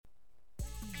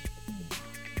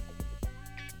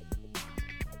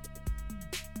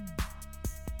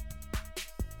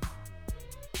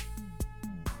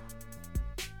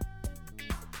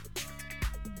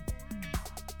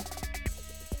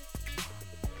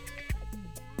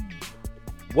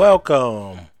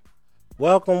Welcome,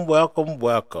 welcome, welcome,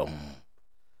 welcome.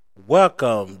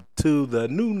 Welcome to the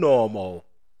new normal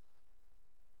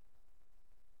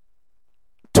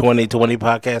 2020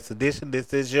 podcast edition.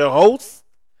 This is your host,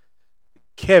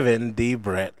 Kevin D.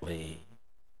 Bradley.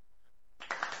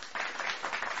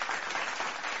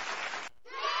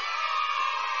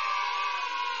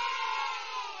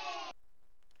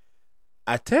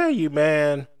 I tell you,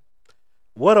 man,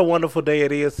 what a wonderful day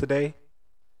it is today.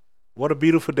 What a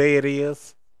beautiful day it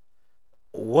is.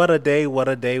 What a day, what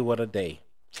a day, what a day.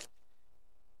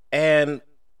 And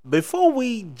before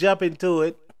we jump into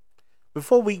it,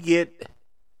 before we get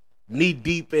knee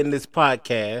deep in this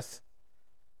podcast,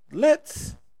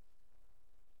 let's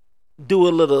do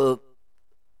a little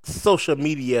social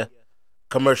media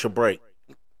commercial break.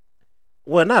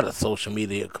 Well, not a social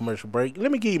media commercial break. Let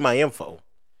me give you my info.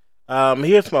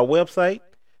 Here's my website.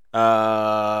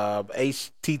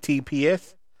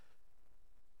 HTTPS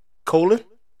colon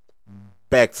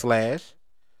backslash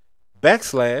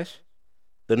the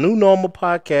new normal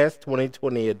podcast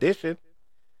 2020 edition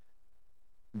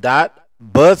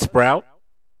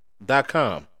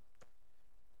 .buzzsprout.com.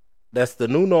 That's the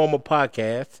new normal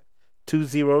podcast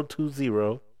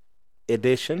 2020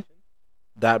 edition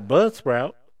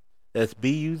 .buzzsprout. That's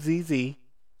BUZZ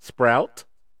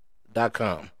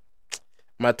sprout.com.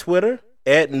 My Twitter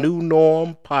at New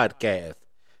Norm Podcast.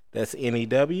 That's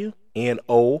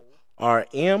NEWNORMPODCAST.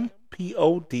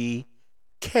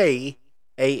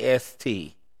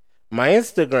 My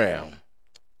Instagram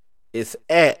is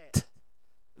at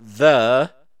the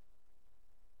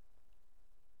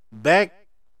back.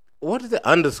 What is it?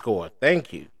 Underscore.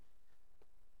 Thank you.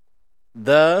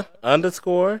 The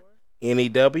underscore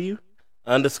NEW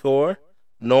underscore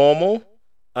normal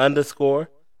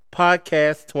underscore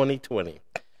podcast 2020.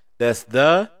 That's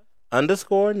the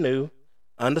underscore new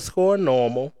underscore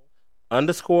normal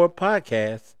underscore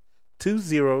podcast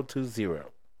 2020.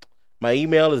 My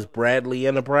email is Bradley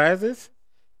Enterprises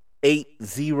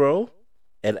 80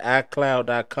 at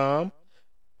iCloud.com.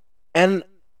 And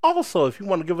also, if you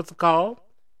want to give us a call,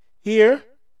 here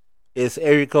is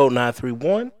area code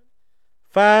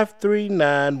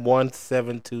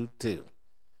 931-539-1722.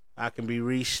 I can be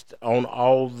reached on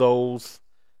all those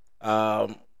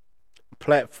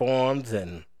platforms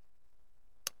and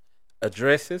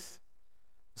addresses.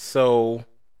 So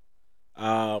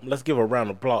let's give a round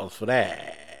of applause for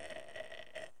that.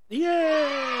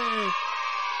 Yay!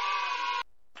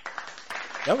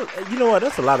 That was, you know what?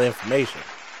 That's a lot of information.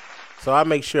 So I'll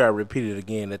make sure I repeat it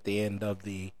again at the end of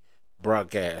the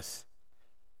broadcast.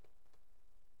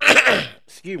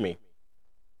 Excuse me.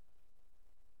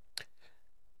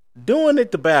 Doing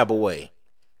it the Bible way.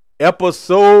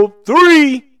 Episode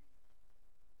 3.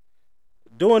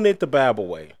 Doing it the Bible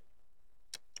way.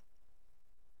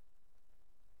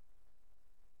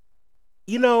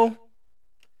 You know,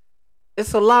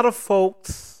 it's a lot of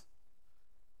folks.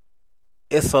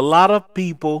 It's a lot of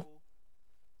people.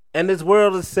 And this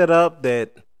world is set up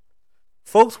that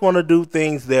folks want to do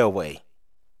things their way.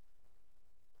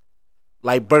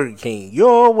 Like Burger King.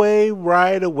 Your way,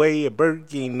 right away at Burger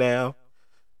King now.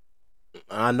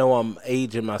 I know I'm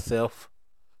aging myself.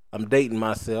 I'm dating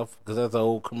myself because that's an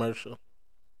old commercial.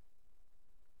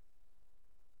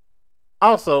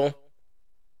 Also,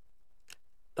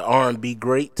 the R&B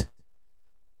great,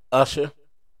 Usher.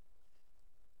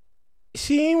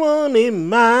 She wanted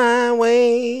my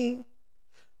way,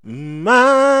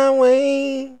 my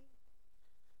way,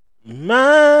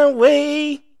 my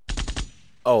way.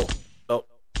 Oh.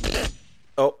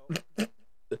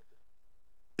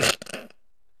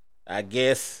 I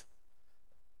guess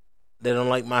they don't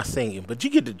like my singing, but you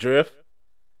get the drift.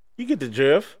 You get the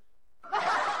drift.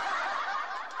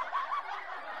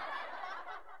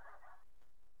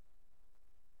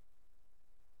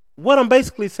 What I'm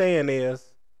basically saying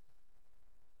is,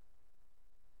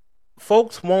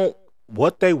 folks want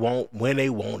what they want, when they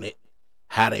want it,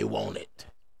 how they want it.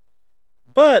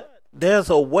 But there's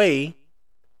a way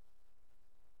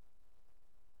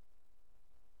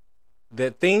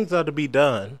that things are to be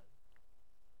done,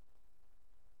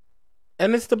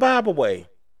 and it's the Bible way.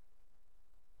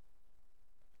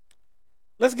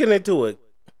 Let's get into it.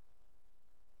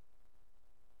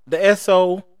 The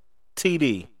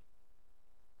SOTD.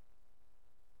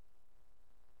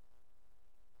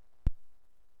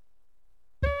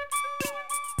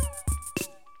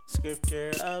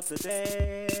 Scripture of the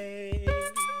day.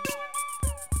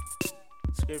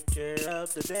 Scripture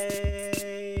of the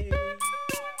day.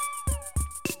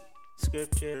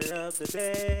 Scripture of the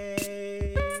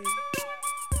day.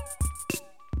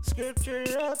 Scripture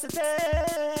of the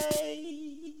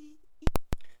day.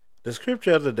 The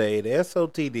scripture of the day, the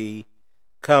SOTD,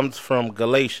 comes from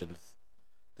Galatians,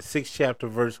 the 6th chapter,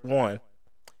 verse 1,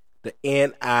 the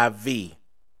NIV.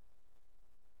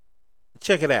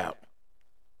 Check it out.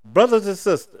 Brothers and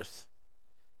sisters,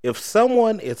 if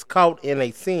someone is caught in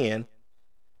a sin,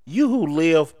 you who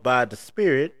live by the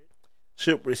Spirit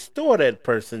should restore that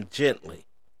person gently.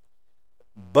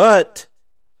 But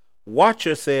watch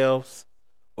yourselves,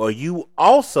 or you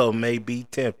also may be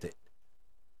tempted.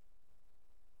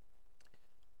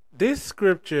 This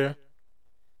scripture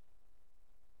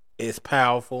is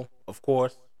powerful, of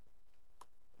course,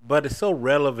 but it's so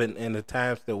relevant in the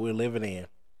times that we're living in.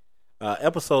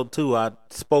 Episode 2, I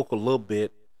spoke a little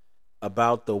bit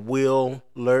about the Will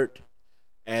Lurt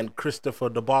and Christopher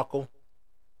debacle.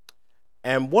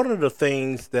 And one of the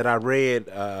things that I read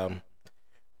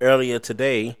earlier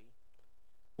today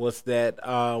was that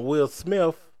Will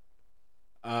Smith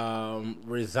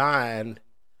resigned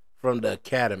from the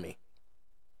Academy.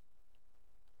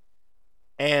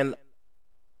 And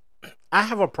I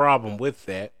have a problem with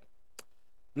that.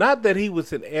 Not that he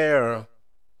was in error,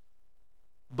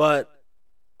 but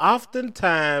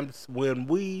oftentimes when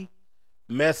we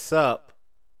mess up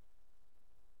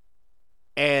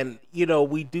and,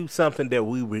 we do something that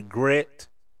we regret,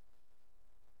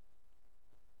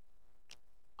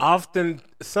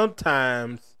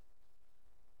 sometimes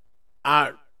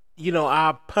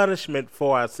our punishment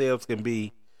for ourselves can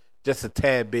be just a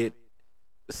tad bit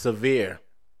severe.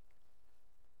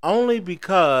 Only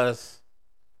because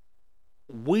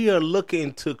we are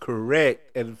looking to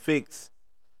correct and fix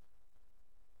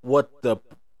what the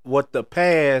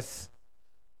past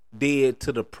did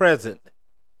to the present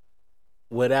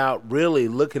without really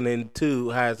looking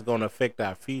into how it's going to affect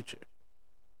our future.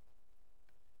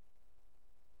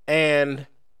 And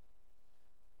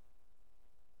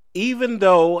even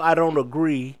though I don't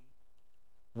agree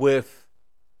with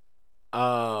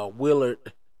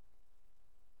Willard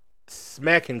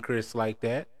smacking Chris like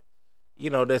that,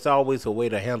 there's always a way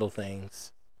to handle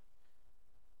things.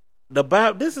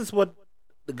 This is what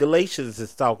the Galatians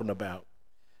is talking about.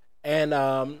 And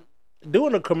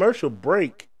during a commercial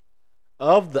break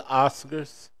of the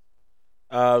Oscars,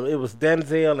 it was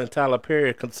Denzel and Tyler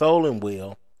Perry consoling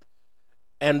Will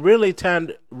and really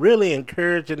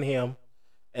encouraging him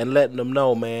and letting him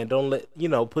know, man, don't let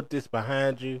put this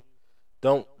behind you.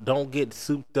 Don't get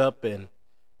souped up and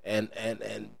what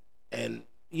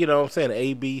I'm saying,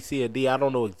 A, B, C, or D. I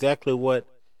don't know exactly what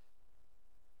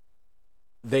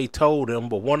they told him,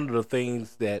 but one of the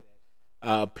things that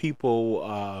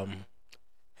people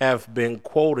have been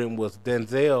quoting was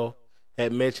Denzel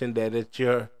had mentioned that at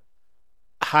your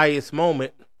highest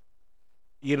moment,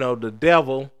 the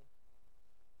devil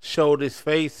showed his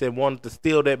face and wanted to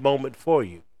steal that moment for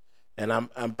you. And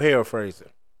I'm paraphrasing.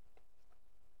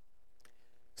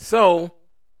 So,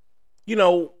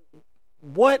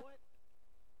 what,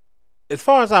 as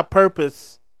far as our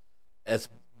purpose as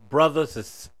brothers,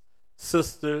 as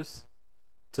sisters,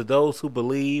 to those who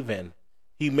believe in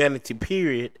humanity,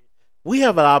 period, we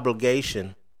have an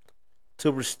obligation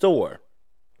to restore.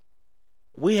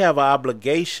 We have an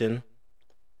obligation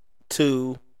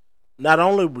to not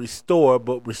only restore,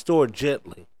 but restore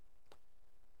gently.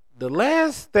 The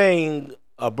last thing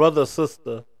a brother or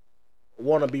sister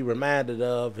want to be reminded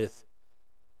of is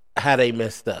how they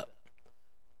messed up.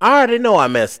 I already know I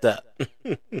messed up.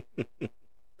 I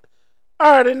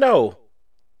already know.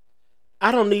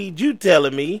 I don't need you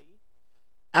telling me.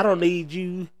 I don't need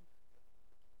you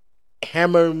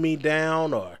hammering me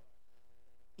down or,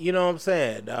 what I'm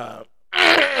saying?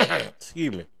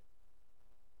 Excuse me.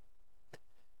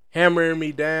 Hammering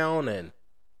me down and,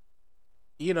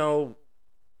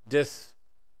 just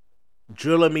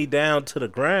drilling me down to the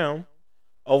ground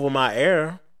over my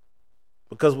error,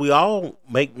 because we all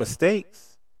make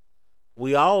mistakes.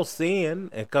 We all sin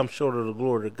and come short of the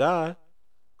glory of God,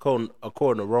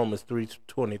 according to Romans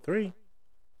 3:23.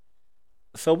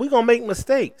 So we're going to make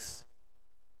mistakes.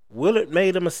 Willard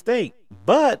made a mistake.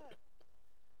 But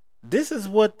this is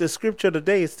what the scripture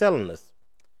today is telling us.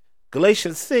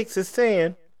 Galatians 6 is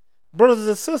saying, brothers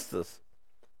and sisters,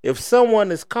 if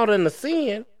someone is caught in a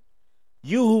sin,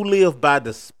 you who live by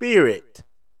the Spirit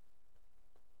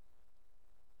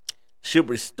should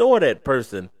restore that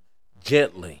person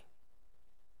gently.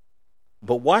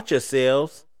 But watch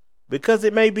yourselves, because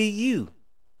it may be you.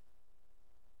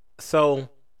 So,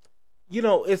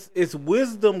 it's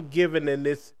wisdom given in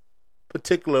this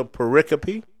particular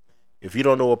pericope. If you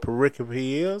don't know what pericope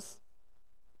is,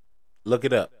 look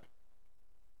it up.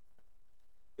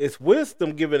 It's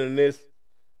wisdom given in this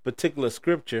particular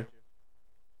scripture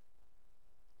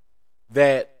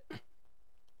that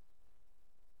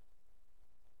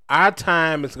our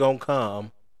time is going to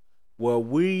come where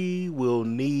we will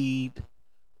need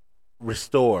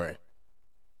restoring.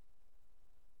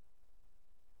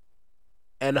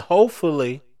 And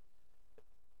hopefully,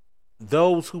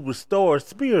 those who restore are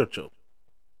spiritual.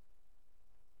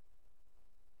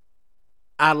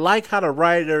 I like how the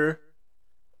writer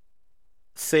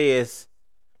says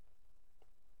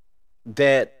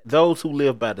that those who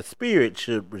live by the Spirit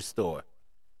should restore,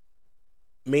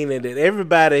 meaning that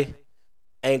everybody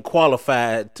ain't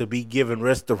qualified to be given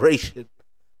restoration.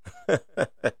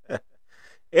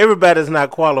 Everybody's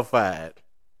not qualified.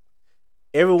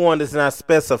 Everyone is not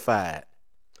specified.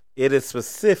 It is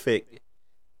specific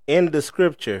in the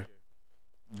scripture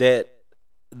that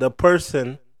the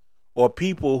person or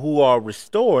people who are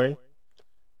restoring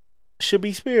should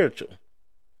be spiritual,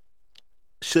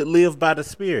 should live by the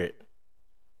Spirit.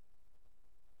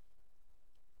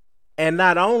 And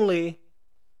not only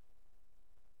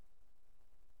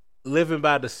living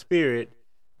by the Spirit,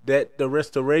 that the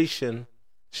restoration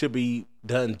should be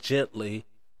done gently,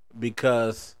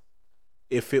 because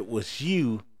if it was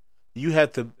you, you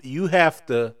have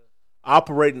to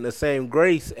operate in the same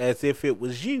grace as if it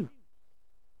was you,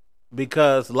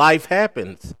 because life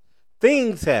happens,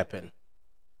 things happen,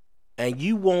 and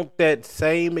you want that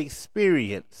same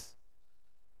experience.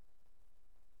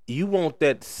 You want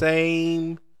that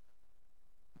same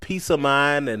peace of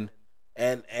mind and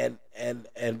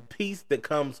peace that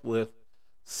comes with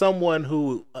someone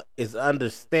who is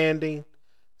understanding,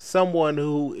 someone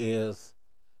who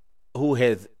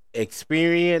has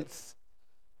experienced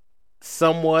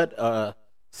somewhat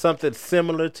something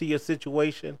similar to your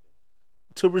situation,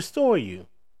 to restore you.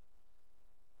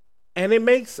 And it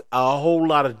makes a whole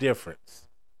lot of difference.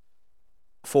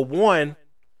 For one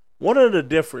of the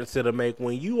differences it'll make,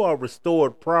 when you are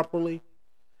restored properly,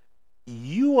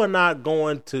 you are not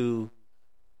going to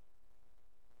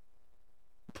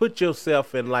put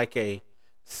yourself in like a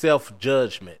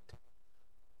self-judgment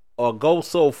or go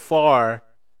so far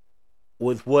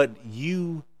with what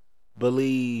you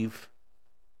believe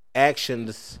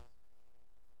actions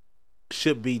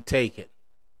should be taken.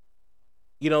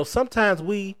 You know, sometimes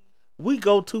we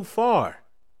go too far.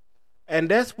 And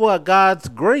that's why God's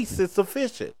grace is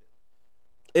sufficient.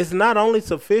 It's not only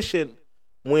sufficient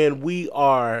when we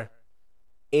are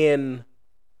in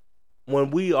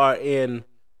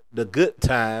the good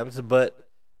times, but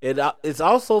it's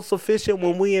also sufficient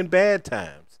when we in bad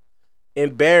times,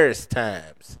 embarrassed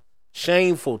times,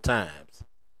 shameful times.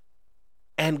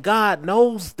 And God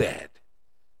knows that.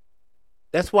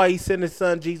 That's why he sent his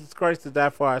son Jesus Christ to die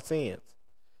for our sins.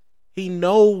 He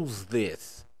knows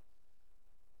this.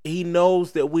 He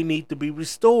knows that we need to be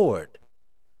restored.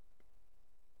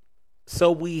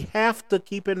 So we have to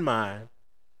keep in mind,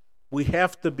 we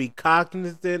have to be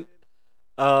cognizant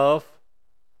of,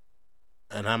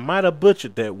 and I might have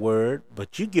butchered that word,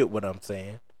 but you get what I'm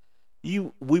saying.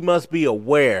 We must be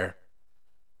aware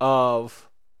of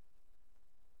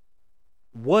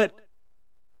what,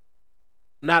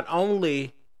 not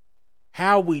only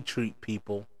how we treat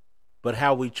people, but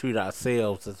how we treat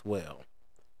ourselves as well.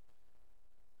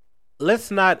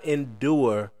 Let's not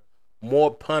endure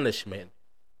more punishment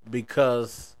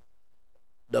because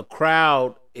the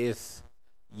crowd is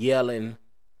yelling,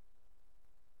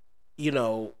 you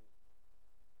know,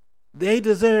 they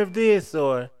deserve this,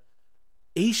 or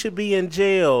he should be in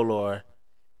jail, or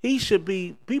he should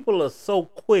be. People are so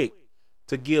quick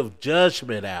to give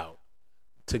judgment out,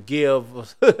 to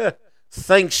give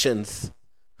sanctions,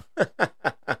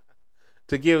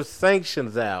 to give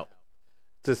sanctions out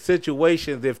to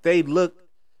situations. If they look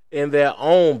in their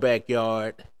own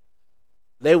backyard,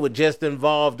 they were just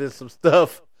involved in some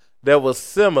stuff that was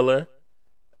similar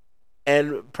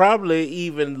and probably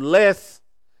even less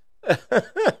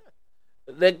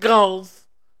that goes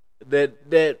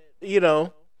that you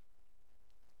know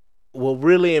will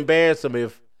really embarrass them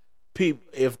if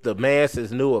the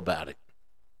masses knew about it.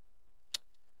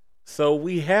 So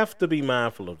we have to be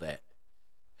mindful of that.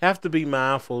 Have to be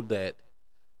mindful that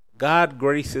God's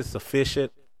grace is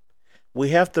sufficient. We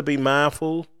have to be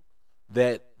mindful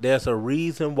that there's a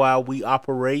reason why we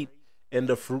operate in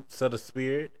the fruits of the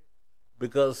Spirit,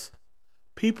 because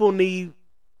people need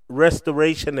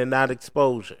restoration and not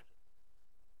exposure.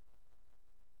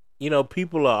 You know,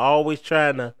 people are always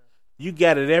trying to, you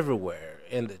got it everywhere,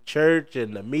 in the church,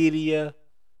 in the media,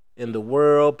 in the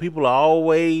world. People are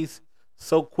always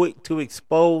so quick to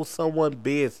expose someone's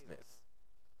business.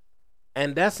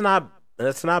 And that's not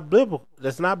biblical.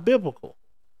 That's not biblical.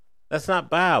 That's not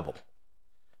Bible.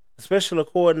 Especially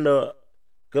according to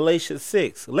Galatians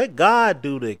 6. Let God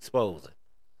do the exposing.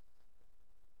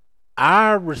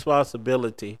 Our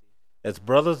responsibility as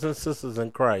brothers and sisters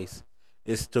in Christ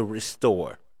is to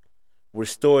restore.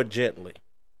 Restore gently.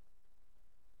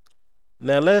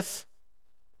 Now let's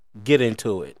get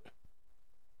into it.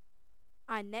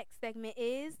 Our next segment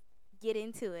is Get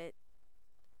Into It.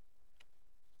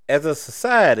 As a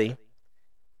society,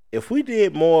 if we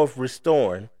did more of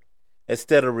restoring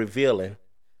instead of revealing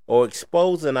or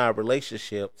exposing, our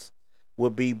relationships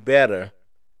would be better,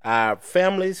 our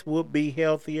families would be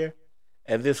healthier,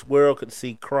 and this world could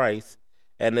see Christ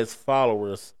and his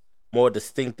followers more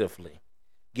distinctively,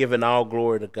 giving all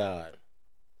glory to God.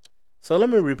 So let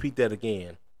me repeat that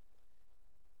again.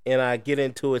 And I get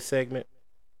into it segment.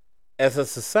 As a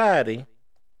society,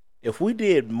 if we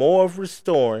did more of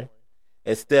restoring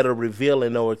instead of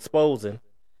revealing or exposing,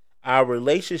 our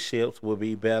relationships would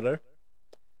be better,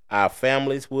 our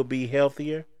families would be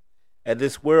healthier, and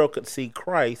this world could see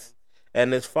Christ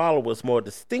and his followers more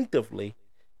distinctively,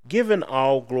 giving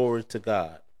all glory to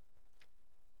God.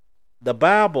 The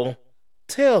Bible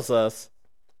tells us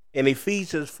in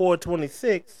Ephesians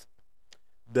 4:26,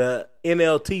 the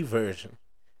NLT version,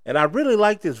 and I really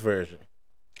like this version.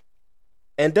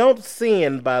 And don't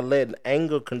sin by letting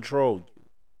anger control you.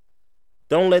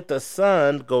 Don't let the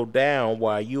sun go down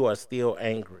while you are still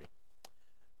angry.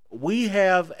 We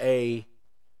have a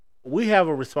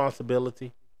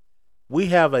responsibility. We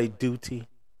have a duty.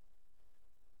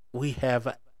 We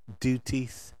have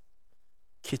duties,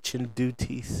 kitchen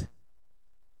duties,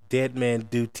 dead man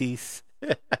duties.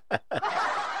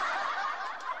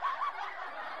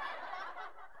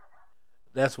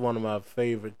 That's one of my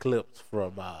favorite clips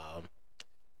from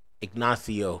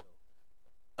Ignacio.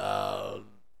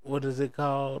 What is it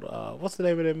called? What's the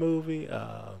name of that movie?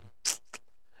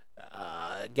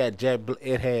 Got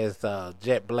It has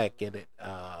Jet Black in it.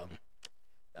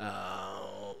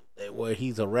 Where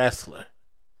he's a wrestler.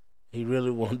 He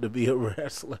really wanted to be a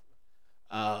wrestler.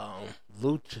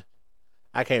 Lucha.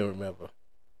 I can't remember.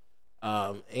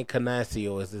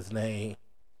 Encarnacio is his name,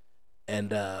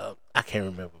 and I can't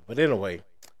remember. But anyway,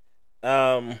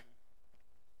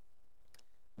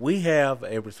 we have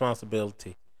a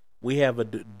responsibility. We have a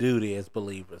duty as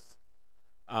believers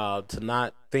to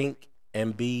not think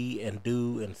and be and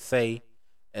do and say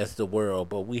as the world,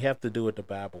 but we have to do it the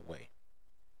Bible way.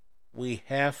 We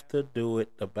have to do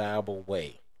it the Bible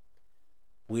way.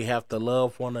 We have to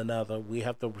love one another. We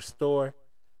have to restore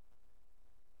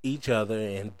each other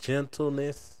in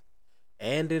gentleness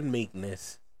and in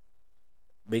meekness,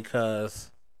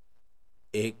 because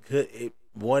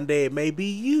one day it may be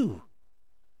you.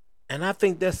 And I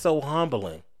think that's so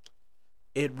humbling.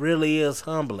 It really is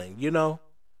humbling,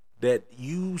 that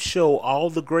you show all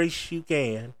the grace you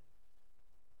can,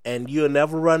 and you'll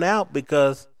never run out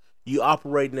because you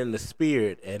operating in the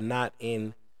spirit and not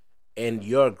in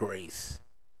your grace.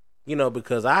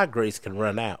 Because our grace can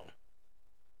run out.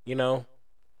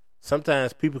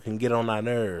 Sometimes people can get on our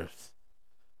nerves.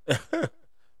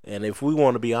 And if we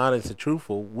want to be honest and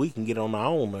truthful, we can get on our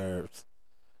own nerves,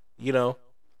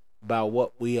 about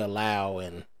what we allow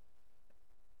and,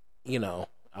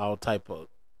 all type of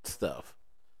stuff.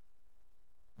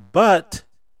 But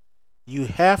you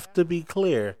have to be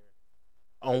clear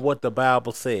on what the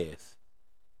Bible says.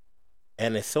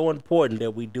 And it's so important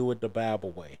that we do it the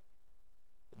Bible way.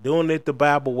 Doing it the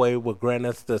Bible way will grant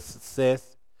us the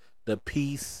success, the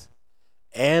peace,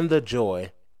 and the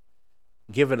joy,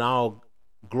 giving all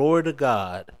glory to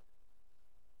God,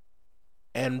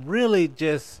 and really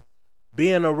just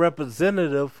being a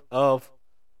representative of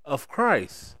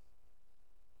Christ.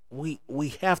 We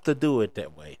have to do it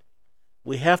that way.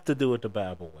 We have to do it the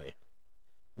Bible way.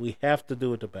 We have to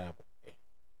do it the Bible way.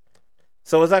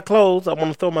 So as I close, I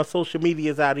want to throw my social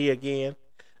medias out here again.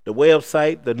 The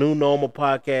website, the New Normal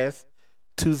Podcast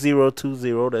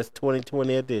 2020, that's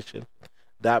 2020 edition,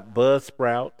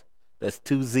 .buzzsprout, that's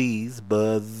 2 Z's,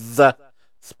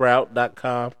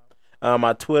 buzzsprout.com.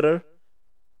 My Twitter,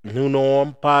 New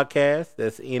Norm Podcast,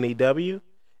 that's NEWNORMPODKAST.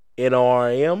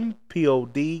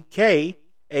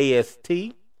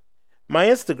 My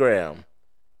Instagram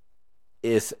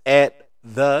is at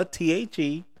the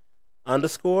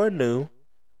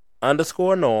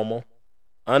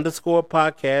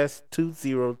THE_new_normal_podcast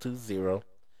 2020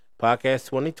 podcast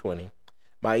 2020.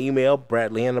 My email,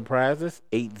 Bradley Enterprises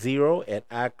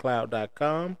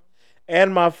 80@icloud.com,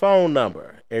 and my phone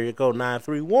number, area code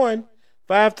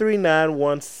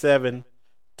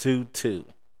 931-539-1722.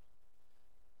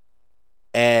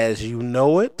 As you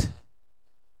know it,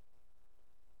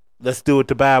 let's do it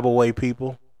the Bible way,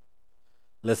 people.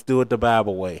 Let's do it the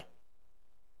Bible way.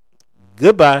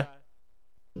 Goodbye.